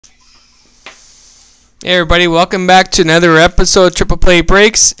Hey everybody, welcome back to another episode of Triple Play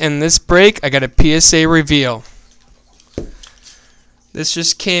Breaks. In this break, I got a PSA reveal. This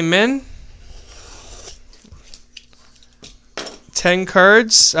just came in. 10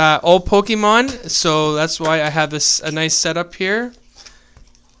 cards, all Pokemon, so that's why I have a nice setup here.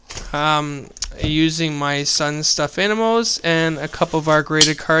 Using my son's stuffed animals and a couple of our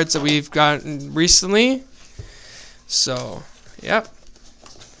graded cards that we've gotten recently. So, yep.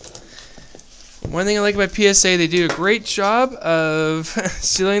 One thing I like about PSA, they do a great job of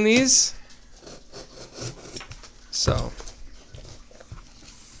sealing these. So,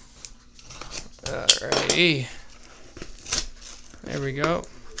 alrighty. There we go.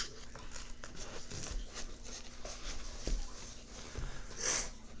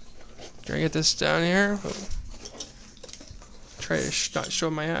 Try to get this down here. Try to not show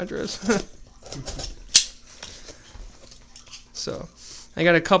my address. So, I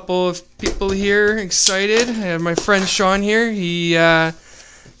got a couple of people here excited. I have my friend Sean here. He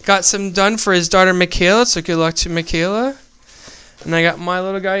got some done for his daughter Michaela, so good luck to Michaela. And I got my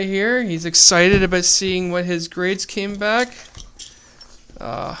little guy here. He's excited about seeing what his grades came back.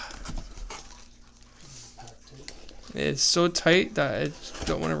 It's so tight that I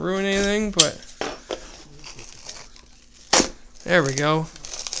don't want to ruin anything, but there we go.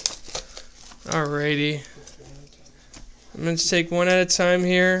 Alrighty. I'm going to take one at a time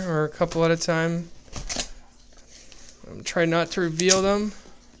here, or a couple at a time. I'm trying not to reveal them.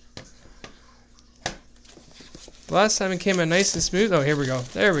 Last time it came out nice and smooth. Oh, here we go.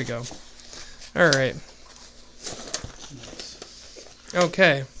 There we go. Alright.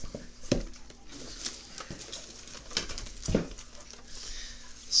 Okay.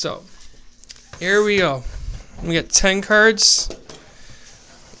 So, here we go. We got 10 cards.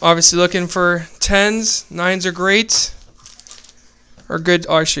 Obviously looking for 10s. 9s are great. Or good.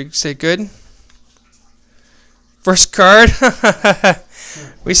 Oh, I should say good. First card.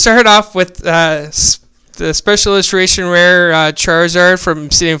 We started off with the special illustration rare Charizard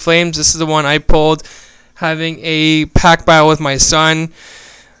from City of Flames. This is the one I pulled, having a pack battle with my son.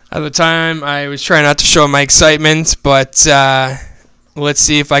 At the time, I was trying not to show my excitement, but let's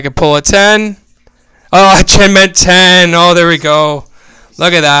see if I can pull a 10. Oh, I meant 10. Oh, there we go.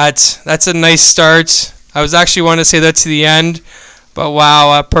 Look at that. That's a nice start. I was actually wanting to say that to the end, but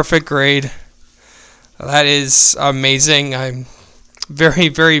wow, a perfect grade. That is amazing. I'm very,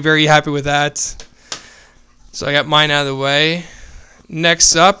 very, very happy with that. So I got mine out of the way.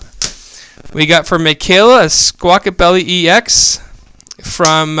 Next up, we got for Michaela a Squawkabelly EX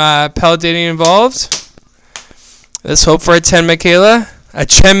from Paladini Involved. Let's hope for a 10, Michaela. A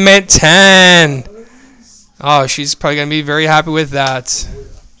Cement 10. Oh, she's probably going to be very happy with that.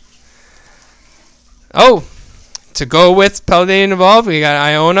 Oh, to go with Paladini Involved, we got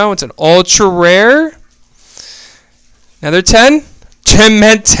Iona. It's an ultra rare. Another 10.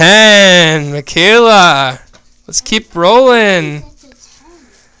 Cement 10. Michaela. Let's keep rolling.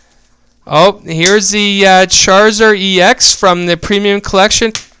 Oh, here's the Charizard EX from the Premium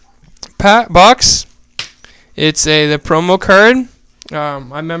Collection box. It's the promo card. I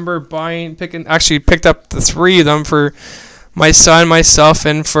remember actually picked up the 3 of them for my son, myself,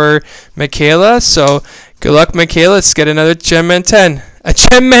 and for Michaela. So good luck, Michaela. Let's get another Gem 10. A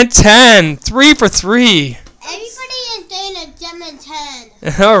Gem 10. 3 for 3. Everybody is doing a Gem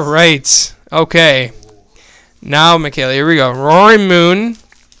 10. All right. Okay. Now, Michaela, here we go. Roaring Moon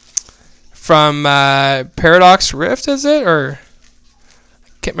from Paradox Rift, is it? Or I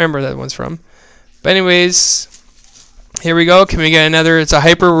can't remember where that one's from. But anyways, here we go. Can we get another? It's a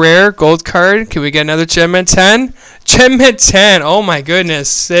hyper rare gold card. Can we get another Gem 10? Gem 10. Oh my goodness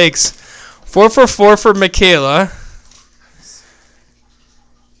sakes. 4 for 4 for Michaela.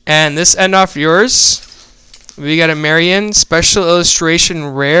 And this end off yours. We got a Marion special illustration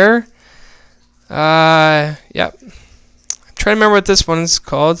rare. Yep. I'm trying to remember what this one's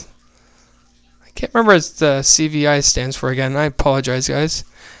called. I can't remember what the CVI stands for again. I apologize, guys.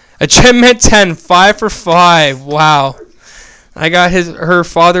 A Gem 10, 5 for 5. Wow. I got her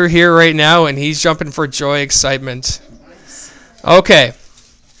father here right now, and he's jumping for joy, excitement. Okay.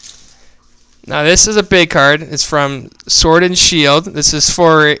 Now, this is a big card. It's from Sword and Shield. This is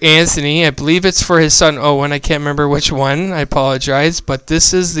for Anthony. I believe it's for his son Owen. I can't remember which one. I apologize. But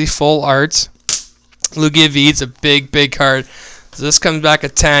this is the full art. Lugia V. It's a big, big card. So this comes back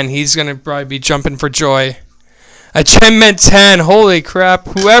at 10. He's going to probably be jumping for joy. A Gem 10. Holy crap.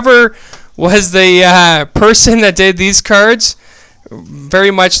 Whoever was the person that did these cards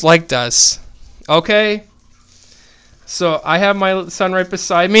very much liked us. Okay. So I have my son right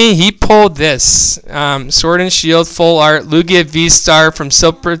beside me. He pulled this. Sword and Shield full art. Lugia V-Star from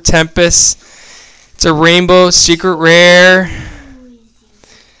Silver Tempest. It's a rainbow secret rare.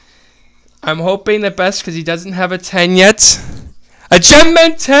 I'm hoping the best because he doesn't have a 10 yet. A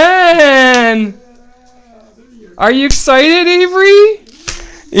Gemman 10! Are you excited, Avery?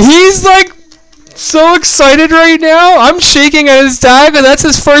 He's like so excited right now. I'm shaking at his dad because that's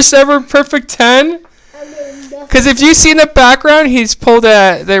his first ever perfect 10. Because if you see in the background, he's pulled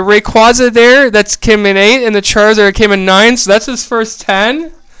the Rayquaza there. That's came in 8, and the Charizard came in 9. So that's his first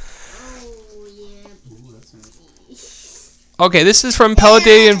 10. Okay, this is from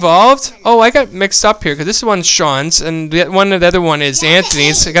Paladin Involved. Oh, I got mixed up here because this one's Sean's and the other one is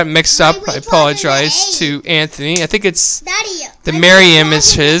Anthony's. I got mixed up. I apologize to Anthony. I think it's the Merriam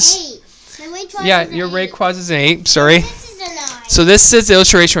is his. Yeah, your Rayquaza is an 8. Sorry. So this is the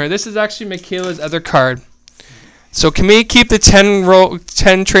illustration. This is actually Michaela's other card. So can we keep the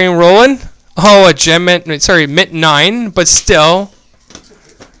 10 train rolling? Oh, a gem mint 9, but still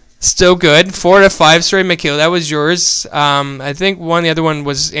good. 4 out of 5. Sorry, Michaela, that was yours. I think the other one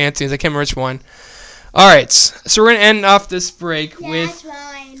was Anthony's. I can't remember which one. All right, so we're gonna end off this break with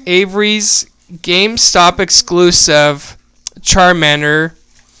Avery's GameStop exclusive Charmander.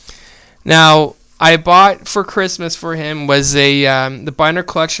 Now, I bought for Christmas for him was the binder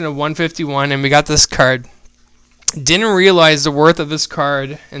collection of 151, and we got this card. Didn't realize the worth of this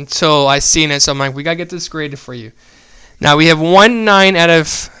card until I seen it, so I'm like, we gotta get this graded for you. Now we have 1 9 out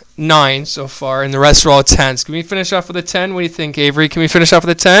of 9 so far, and the rest are all 10s. Can we finish off with a 10? What do you think, Avery? Can we finish off with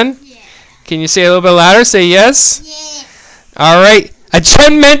a 10? Yeah. Can you say a little bit louder? Say yes? Yes. All right. A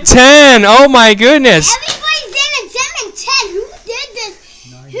Gemman 10. Oh, my goodness. Everybody's in a Gemman 10. Who did this?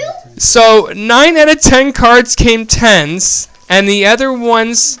 Who? So, 9 out of 10 cards came 10s, and the other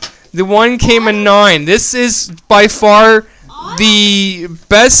ones, the one came a 9. This is by far the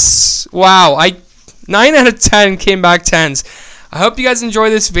best. Wow. 9 out of 10 came back 10s. I hope you guys enjoy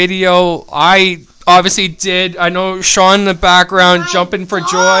this video. I obviously did. I know Sean in the background jumping for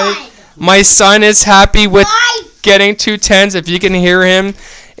joy. My son is happy with getting 2 10s, if you can hear him.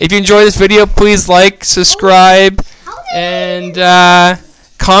 If you enjoy this video, please like, subscribe, and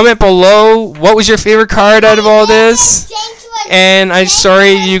comment below what was your favorite card out of all this. And I'm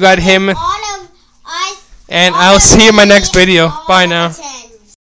sorry you got him. And I'll see you in my next video. Bye now.